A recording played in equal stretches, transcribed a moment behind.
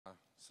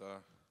So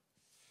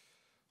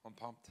I'm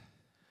pumped.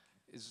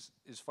 Is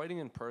fighting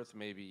in Perth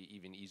maybe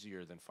even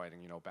easier than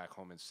fighting, back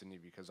home in Sydney?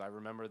 Because I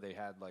remember they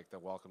had like the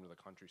welcome to the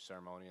country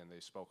ceremony, and they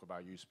spoke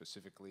about you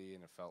specifically,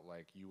 and it felt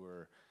like you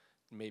were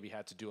maybe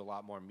had to do a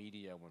lot more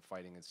media when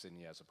fighting in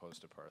Sydney as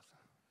opposed to Perth.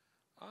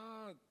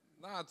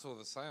 No, it's all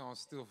the same. I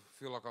still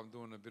feel like I'm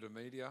doing a bit of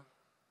media,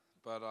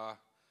 but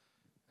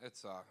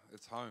it's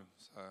home,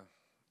 so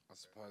I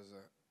suppose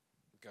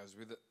it goes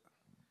with it.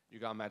 You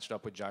got matched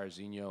up with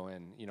Jairzinho,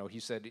 and he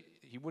said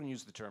he wouldn't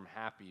use the term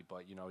happy,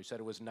 but he said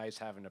it was nice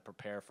having to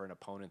prepare for an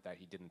opponent that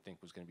he didn't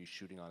think was going to be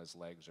shooting on his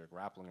legs or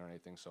grappling or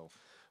anything. So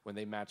when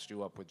they matched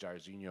you up with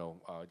Jairzinho,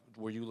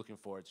 were you looking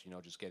forward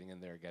to just getting in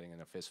there, getting in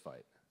a fist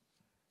fight?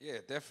 Yeah,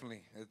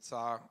 definitely. It's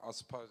I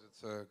suppose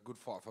it's a good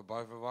fight for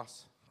both of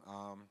us.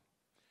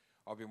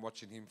 I've been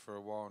watching him for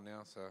a while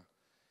now, so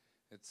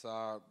it's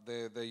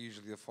they're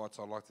usually the fights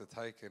I like to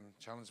take and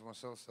challenge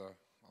myself. So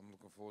I'm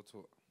looking forward to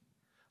it.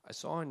 I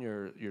saw on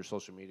your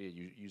social media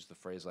you used the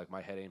phrase like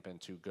my head ain't been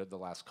too good the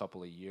last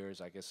couple of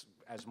years. I guess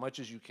as much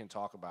as you can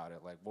talk about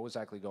it, like what was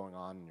actually going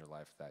on in your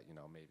life that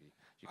maybe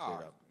you cleared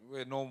up?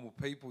 We're normal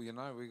people,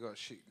 we got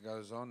shit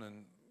goes on,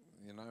 and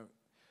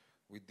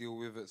we deal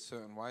with it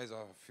certain ways.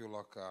 I feel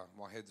like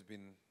my head's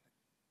been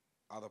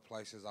other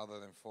places other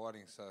than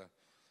fighting, so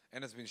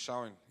and it's been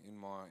showing in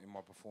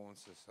my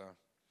performances. So,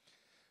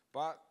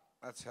 but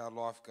that's how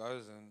life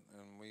goes, and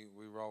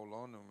we roll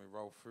on and we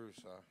roll through.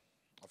 So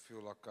I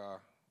feel like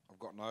I've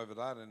gotten over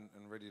that and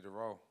ready to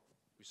roll.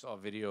 We saw a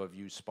video of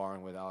you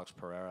sparring with Alex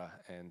Pereira,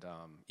 and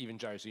even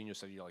Jairzinho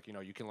said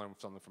you can learn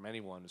something from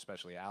anyone,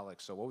 especially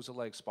Alex. So what was it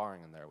like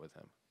sparring in there with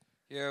him?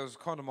 Yeah, it was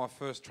kind of my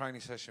first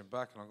training session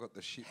back, and I got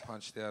the shit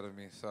punched out of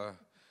me. So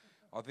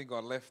I think I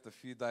left a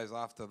few days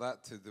after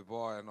that to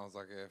Dubai, and I was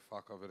like, yeah,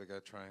 fuck, I better go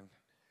train.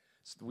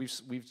 So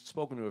we've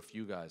spoken to a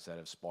few guys that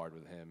have sparred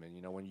with him,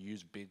 and when you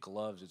use big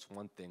gloves, it's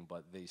one thing,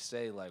 but they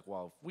say like,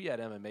 well, if we had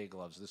MMA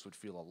gloves, this would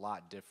feel a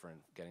lot different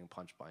getting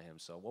punched by him.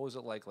 So what was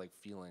it like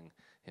feeling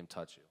him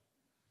touch you?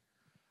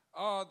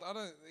 I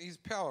don't. His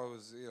power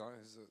was,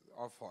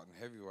 I fight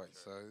in heavyweight,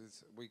 so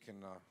we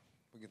can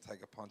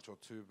take a punch or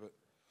two, but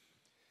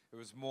it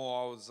was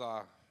more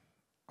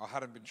I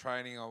hadn't been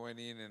training. I went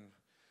in and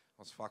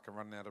I was fucking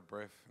running out of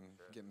breath and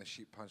getting the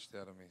shit punched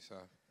out of me. So.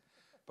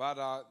 But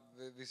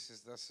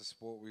that's the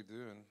sport we do,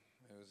 and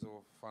it was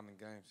all fun and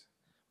games.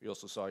 We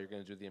also saw you're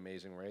going to do the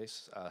Amazing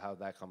Race. How'd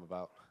that come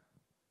about?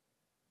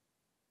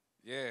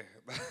 Yeah,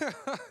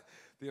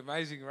 the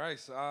Amazing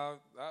Race.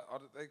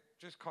 They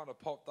just kind of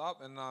popped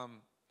up, and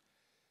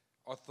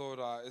I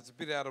thought it's a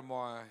bit out of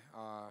my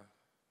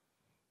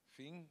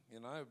thing,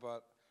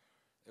 but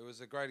it was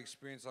a great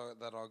experience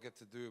that I'll get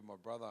to do with my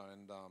brother,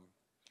 and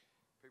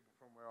people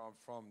from where I'm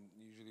from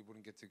usually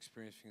wouldn't get to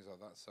experience things like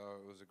that. So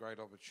it was a great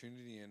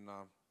opportunity, and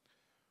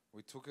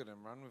we took it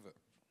and ran with it.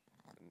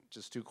 And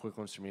just two quick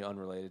ones for me,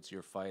 unrelated to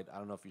your fight. I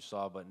don't know if you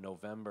saw, but in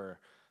November,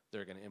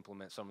 they're going to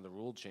implement some of the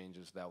rule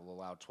changes that will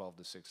allow 12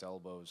 to 6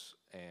 elbows,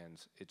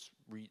 and it's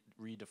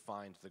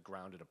redefined the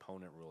grounded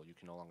opponent rule. You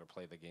can no longer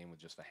play the game with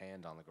just a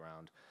hand on the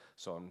ground.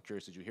 So I'm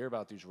curious, did you hear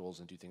about these rules,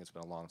 and do you think it's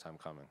been a long time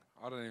coming?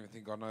 I don't even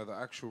think I know the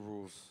actual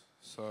rules.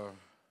 So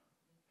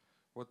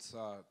what's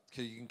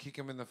you can kick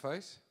him in the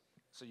face?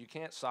 So you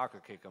can't soccer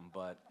kick them,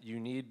 but you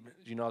need,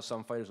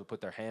 some fighters will put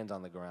their hand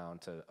on the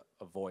ground to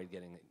avoid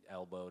getting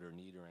elbowed or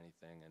kneed or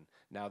anything, and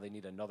now they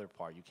need another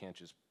part. You can't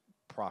just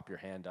prop your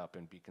hand up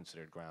and be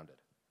considered grounded.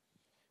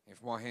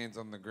 If my hand's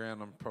on the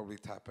ground, I'm probably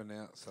tapping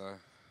out, so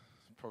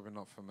it's probably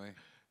not for me.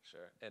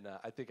 Sure. And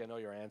I think I know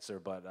your answer,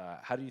 but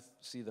how do you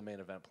see the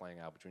main event playing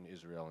out between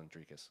Israel and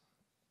Dricus?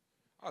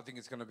 I think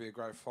it's going to be a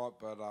great fight,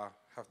 but I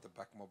have to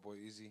back my boy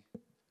Izzy.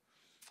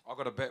 I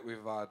got a bet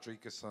with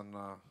Dricus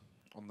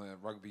on the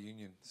rugby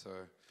union, so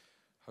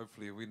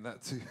hopefully he'll win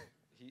that too.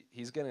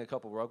 He's getting a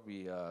couple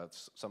rugby,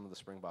 some of the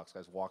Springboks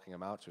guys walking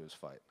him out to his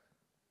fight.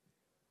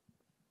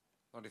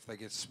 Not if they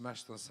get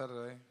smashed on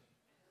Saturday.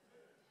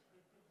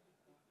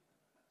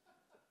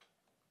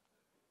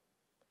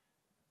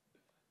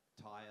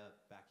 Tai,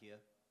 back here.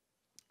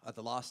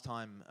 The last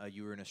time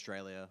you were in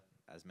Australia,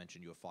 as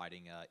mentioned, you were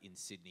fighting in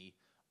Sydney.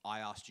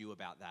 I asked you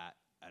about that,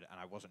 and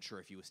I wasn't sure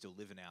if you were still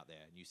living out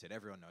there, and you said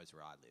everyone knows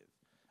where I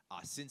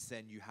live. Since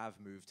then, you have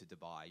moved to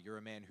Dubai. You're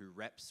a man who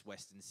reps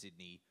Western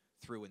Sydney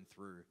through and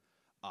through.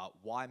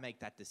 Why make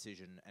that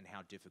decision, and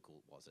how difficult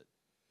was it?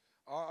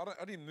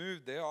 I didn't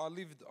move there. I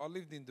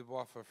lived in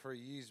Dubai for 3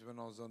 years when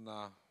I was on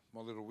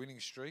my little winning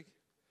streak.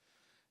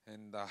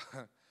 And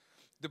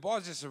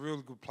Dubai's just a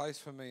real good place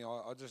for me.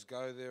 I just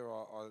go there,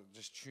 I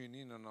just tune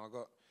in, and I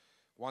got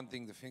one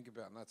thing to think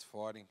about, and that's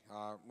fighting.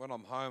 When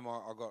I'm home,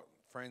 I got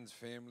friends,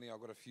 family, I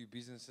got a few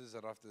businesses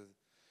that I have to,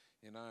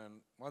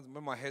 and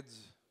when my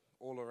head's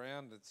all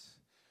around,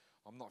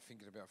 I'm not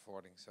thinking about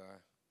fighting. So,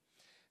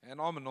 and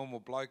I'm a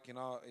normal bloke,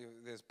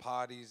 there's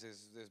parties,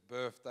 there's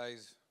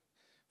birthdays.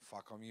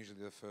 Fuck, I'm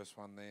usually the first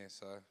one there.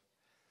 So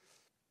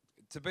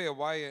to be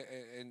away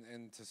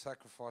and to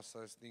sacrifice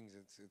those things,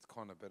 it's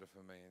kind of better for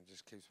me and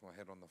just keeps my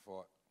head on the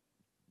fight.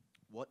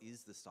 What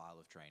is the style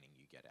of training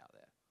you get out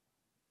there?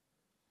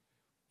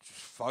 Just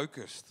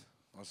focused.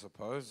 I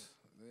suppose.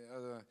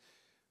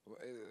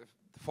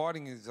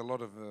 Fighting is a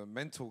lot of a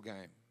mental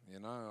game, you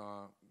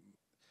know.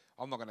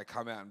 I'm not going to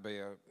come out and be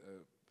a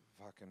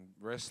fucking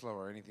wrestler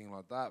or anything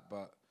like that,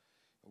 but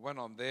when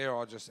I'm there,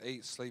 I just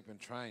eat, sleep, and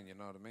train, you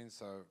know what I mean?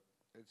 So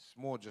it's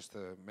more just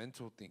a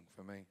mental thing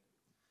for me.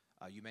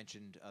 You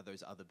mentioned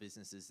those other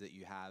businesses that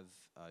you have,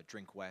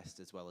 Drink West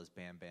as well as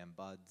Bam Bam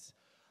Buds.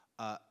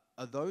 Are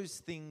those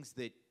things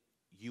that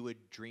you had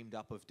dreamed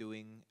up of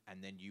doing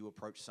and then you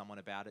approach someone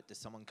about it? Does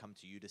someone come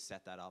to you to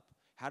set that up?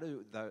 How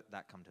do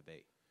that come to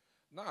be?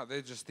 No,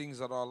 they're just things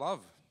that I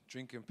love,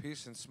 drinking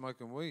piss and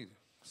smoking weed.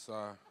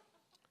 So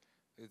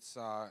it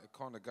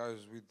kind of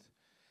goes with,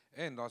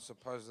 and I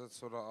suppose that's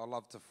sort of, I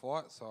love to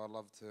fight,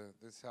 so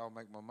that's how I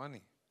make my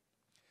money.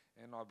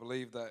 And I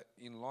believe that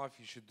in life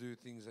you should do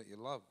things that you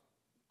love.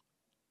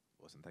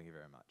 Awesome, thank you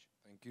very much.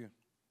 Thank you.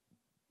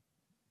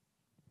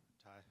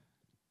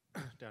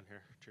 Tai, down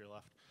here to your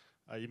left.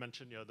 You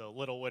mentioned, the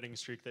little winning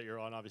streak that you're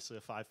on, obviously a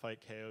 5-fight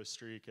KO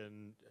streak,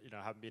 and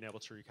haven't been able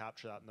to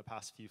recapture that in the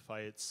past few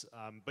fights.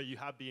 But you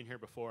have been here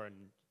before,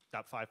 and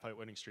that 5-fight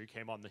winning streak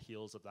came on the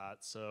heels of that.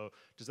 So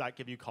does that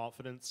give you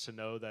confidence to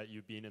know that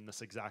you've been in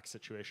this exact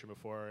situation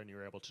before and you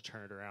were able to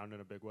turn it around in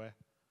a big way?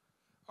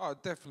 Oh,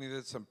 definitely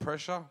there's some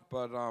pressure,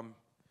 but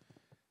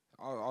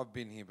I've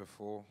been here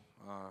before.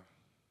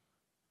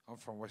 I'm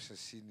from Western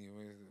Sydney.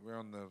 We're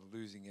on the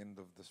losing end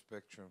of the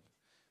spectrum,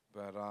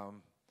 but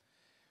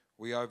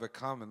we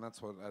overcome, and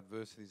that's what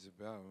adversity is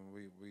about. And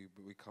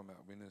we come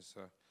out winners.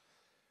 So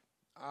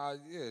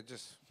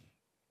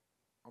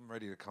I'm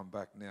ready to come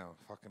back now.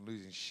 Fucking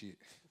losing shit.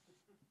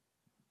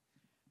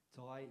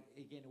 Tai,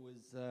 again, it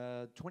was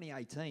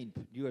 2018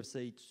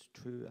 UFC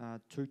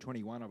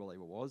 221, I believe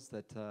it was,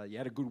 that you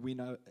had a good win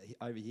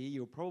over here.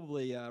 You were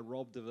probably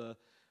robbed of a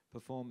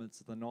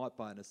performance of the night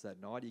bonus that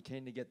night. Are you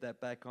keen to get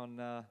that back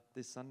on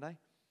this Sunday?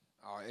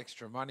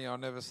 Extra money I'll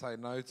never say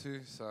no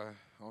to, so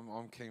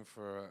I'm keen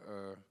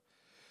for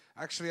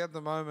actually, at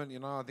the moment,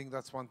 I think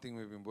that's one thing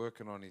we've been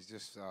working on is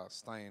just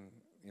staying,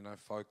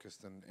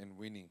 focused and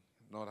winning,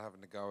 not having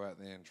to go out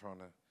there and trying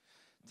to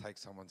take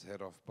someone's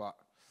head off. But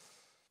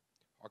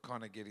I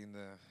kind of get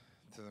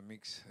to the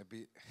mix a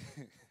bit.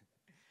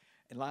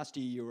 And last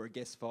year you were a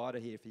guest fighter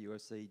here for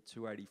UFC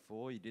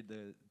 284. You did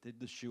the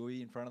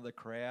shoey in front of the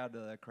crowd.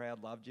 The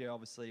crowd loved you.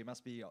 Obviously, you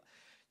must be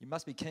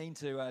keen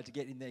to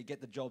get in there, get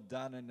the job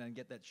done, and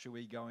get that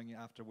shoey going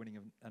after winning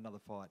another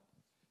fight.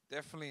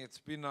 Definitely, it's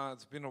been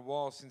a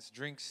while since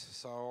drinks,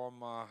 so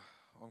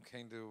I'm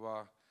keen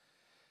to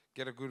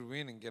get a good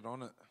win and get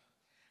on it.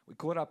 We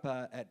caught up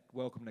at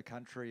Welcome to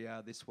Country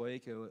this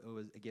week. It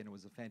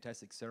was a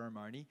fantastic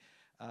ceremony.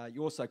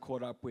 You also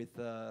caught up with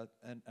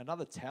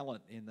another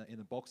talent in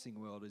the boxing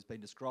world who's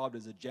been described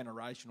as a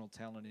generational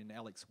talent in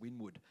Alex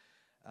Winwood.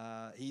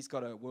 He's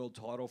got a world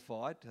title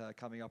fight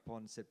coming up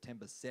on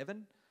September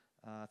 7.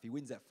 If he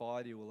wins that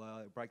fight, he will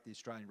break the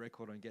Australian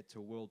record and get to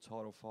a world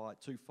title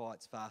fight, 2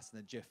 fights faster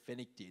than Jeff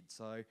Fennick did.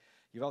 So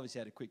you've obviously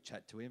had a quick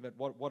chat to him, but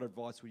what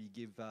advice would you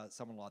give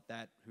someone like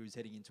that who's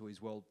heading into his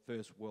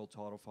first world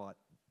title fight?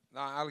 No,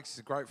 Alex is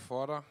a great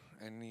fighter,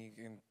 and he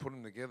can put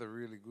them together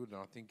really good, and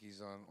I think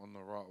he's on the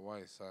right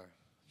way. So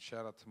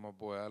shout out to my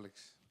boy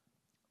Alex.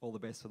 All the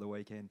best for the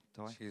weekend,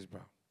 Tai. Cheers,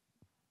 bro.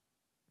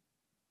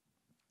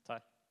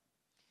 Tai.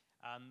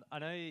 I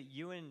know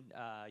you and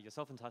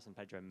yourself and Tyson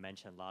Pedro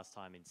mentioned last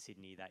time in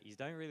Sydney that you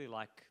don't really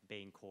like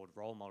being called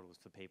role models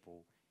for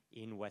people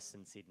in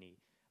Western Sydney.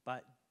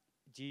 But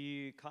do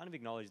you kind of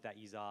acknowledge that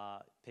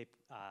younger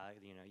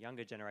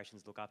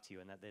generations look up to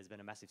you, and that there's been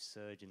a massive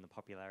surge in the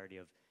popularity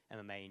of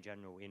MMA in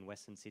general in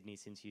Western Sydney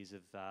since you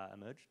have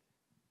emerged?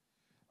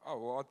 Oh,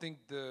 well, I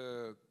think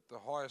the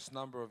highest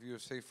number of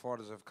UFC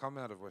fighters have come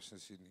out of Western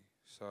Sydney.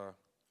 So,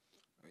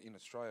 in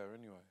Australia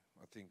anyway,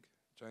 I think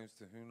James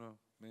Tahuna,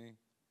 me,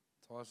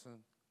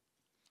 Tyson.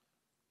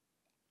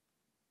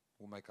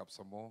 We'll make up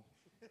some more.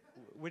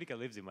 Whitaker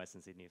lives in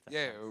Western Sydney. If that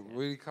counts, yeah,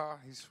 Whitaker,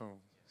 he's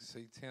from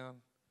Seatown.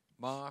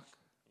 Mark,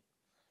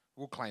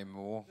 we'll claim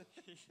more.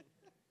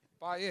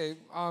 But yeah,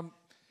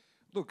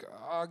 look,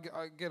 I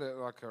get it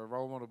like a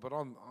role model, but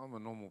I'm a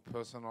normal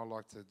person. I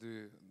like to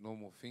do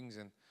normal things,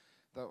 and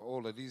that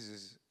all it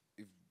is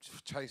if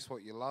chase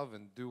what you love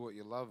and do what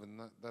you love, and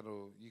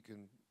you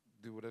can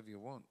do whatever you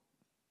want.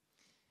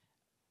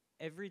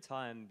 Every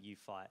time you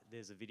fight,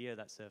 there's a video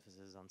that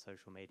surfaces on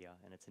social media,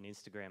 and it's an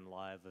Instagram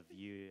live of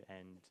you,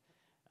 and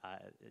I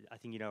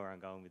think you know where I'm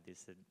going with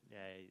this. That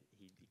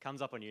he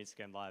comes up on your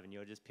Instagram live, and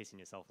you're just pissing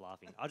yourself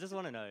laughing. I just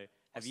want to know,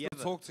 have you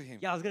ever talked to him?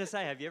 Yeah, I was going to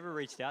say, have you ever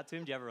reached out to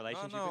him? Do you have a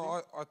relationship with him?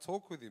 No, I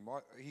talk with him.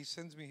 He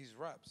sends me his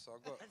raps.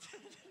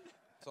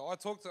 So I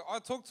talk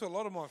to a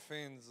lot of my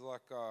fans.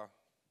 Like I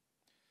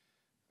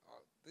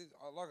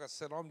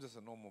said, I'm just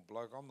a normal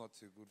bloke. I'm not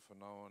too good for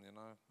no one,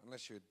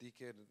 Unless you're a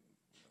dickhead,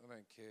 I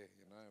don't care,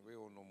 We're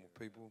all normal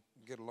people.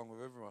 We get along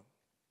with everyone.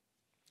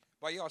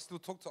 But yeah, I still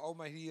talk to old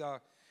mate.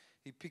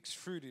 He picks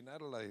fruit in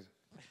Adelaide.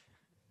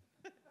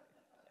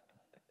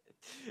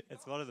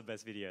 It's one of the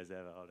best videos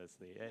ever,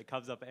 honestly. It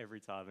comes up every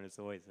time, and it's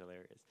always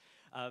hilarious.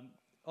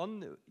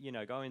 going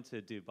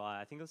to Dubai,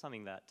 I think it was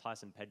something that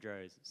Tyson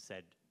Pedro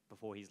said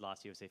before his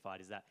last UFC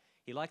fight, is that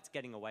he liked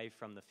getting away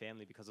from the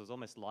family because it was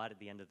almost light at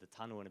the end of the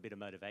tunnel and a bit of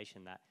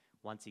motivation that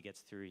once he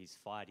gets through his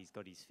fight, he's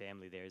got his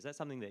family there. Is that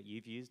something that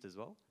you've used as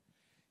well?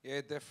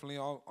 Yeah, definitely.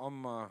 I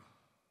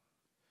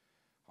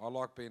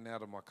like being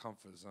out of my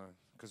comfort zone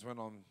because when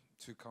I'm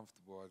too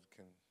comfortable, I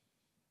can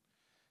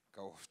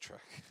go off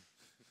track.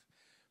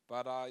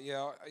 But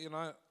yeah,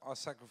 I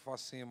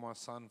sacrificed seeing my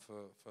son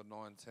for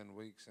 9-10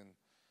 weeks, and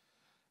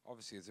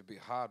obviously it's a bit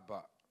hard,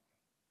 but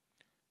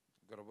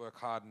we've got to work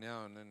hard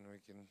now, and then we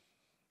can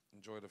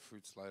enjoy the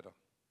fruits later.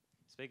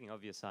 Speaking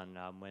of your son,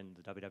 when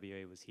the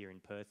WWE was here in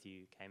Perth,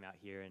 you came out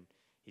here and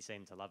he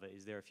seemed to love it.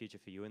 Is there a future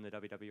for you in the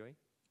WWE?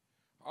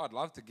 I'd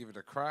love to give it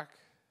a crack.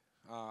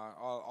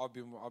 I've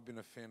been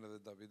a fan of the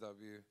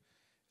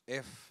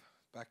WWF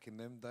back in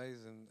them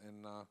days,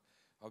 and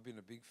I've been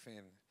a big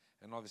fan.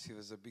 And obviously,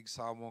 there's a big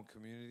Samoan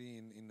community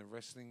in the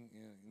wrestling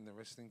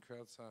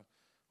crowd, so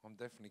I'm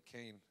definitely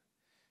keen.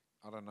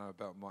 I don't know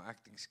about my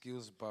acting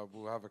skills, but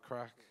we'll have a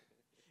crack.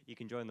 You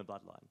can join the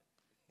bloodline.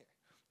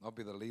 I'll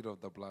be the leader of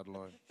the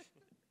bloodline.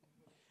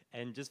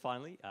 And just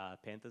finally,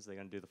 Panthers, they're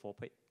going to do the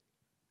 4-peat.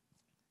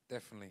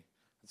 Definitely.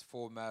 It's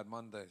 4 Mad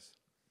Mondays.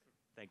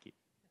 Thank you.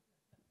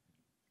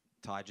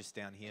 Ty, just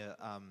down here,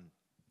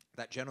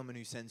 that gentleman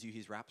who sends you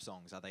his rap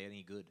songs, are they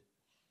any good?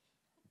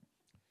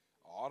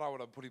 I don't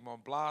want to put him on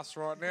blast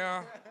right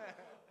now,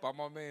 but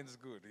my man's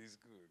good. He's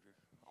good.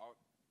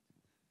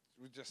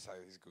 We just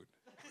say he's good.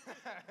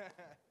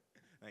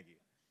 Thank you.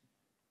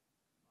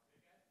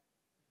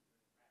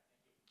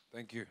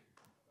 Thank you.